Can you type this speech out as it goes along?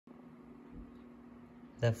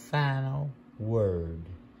the final word.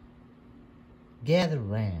 Gather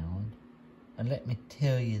round and let me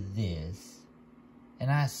tell you this,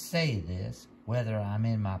 and I say this whether I'm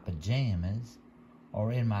in my pajamas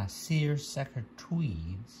or in my seersucker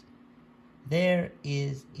tweeds. There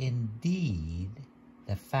is indeed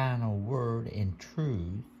the final word in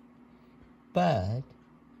truth, but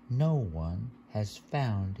no one has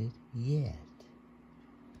found it yet.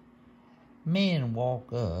 Men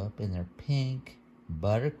walk up in their pink,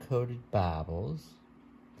 butter-coated Bibles,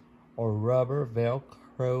 or rubber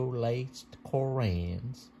Velcro-laced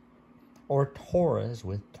Korans, or Torahs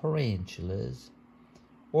with tarantulas,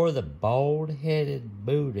 or the bald-headed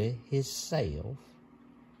Buddha himself,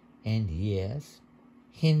 and yes,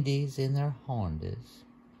 Hindis in their Hondas,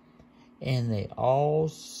 and they all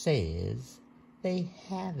says they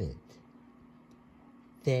have it.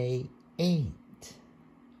 They ain't.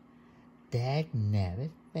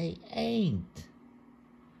 Dagnabbit, they ain't.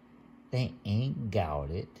 They ain't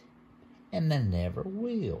got it, and they never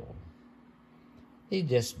will. They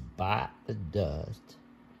just bite the dust,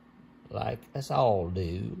 like us all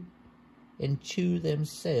do, and chew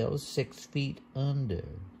themselves 6 feet under.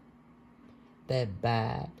 They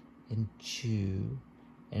bite and chew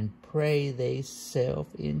and pray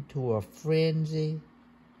theyself into a frenzy.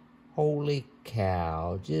 Holy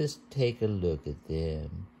cow, just take a look at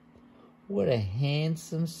them. What a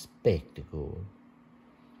handsome spectacle.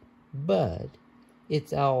 But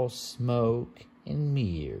it's all smoke and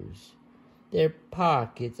mirrors, their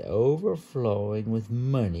pockets overflowing with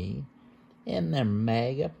money, and their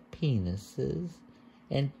mega penises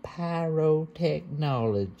and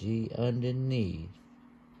pyrotechnology underneath.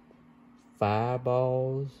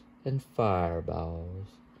 Fireballs and fireballs,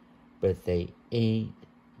 but they ain't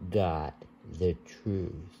got the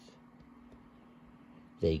truth.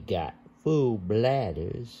 They got full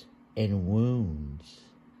bladders and wounds.